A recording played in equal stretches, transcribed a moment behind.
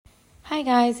Hi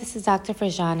guys, this is Dr.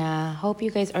 Farjana. Hope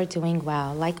you guys are doing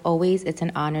well. Like always, it's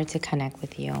an honor to connect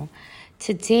with you.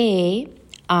 Today,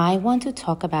 I want to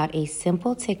talk about a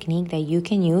simple technique that you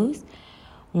can use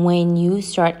when you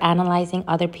start analyzing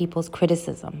other people's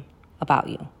criticism about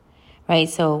you, right?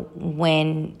 So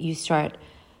when you start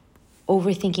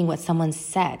overthinking what someone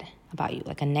said about you,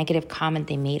 like a negative comment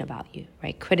they made about you,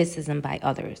 right? Criticism by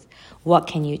others. What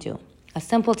can you do? A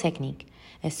simple technique.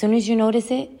 As soon as you notice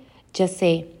it, just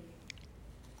say,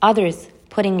 others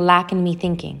putting lack in me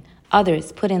thinking.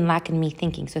 Others put in lack in me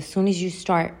thinking. So as soon as you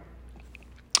start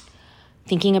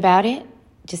thinking about it,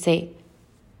 just say,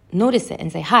 notice it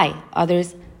and say, hi,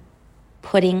 others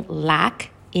putting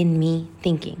lack in me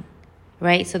thinking,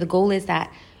 right? So the goal is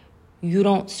that you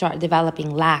don't start developing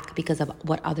lack because of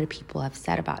what other people have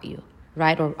said about you,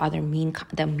 right? Or the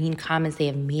mean comments they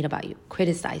have made about you,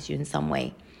 criticize you in some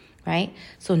way, right?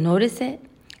 So notice it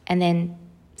and then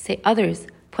say, others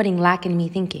putting lack in me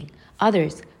thinking.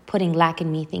 Others putting lack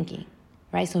in me thinking,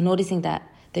 right? So noticing that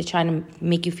they're trying to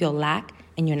make you feel lack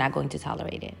and you're not going to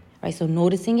tolerate it, right? So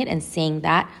noticing it and saying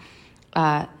that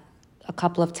a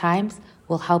couple of times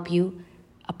will help you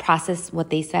process what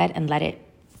they said and let it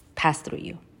pass through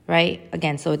you, right?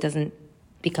 Again, so it doesn't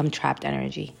become trapped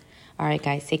energy. All right,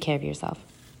 guys, take care of yourself.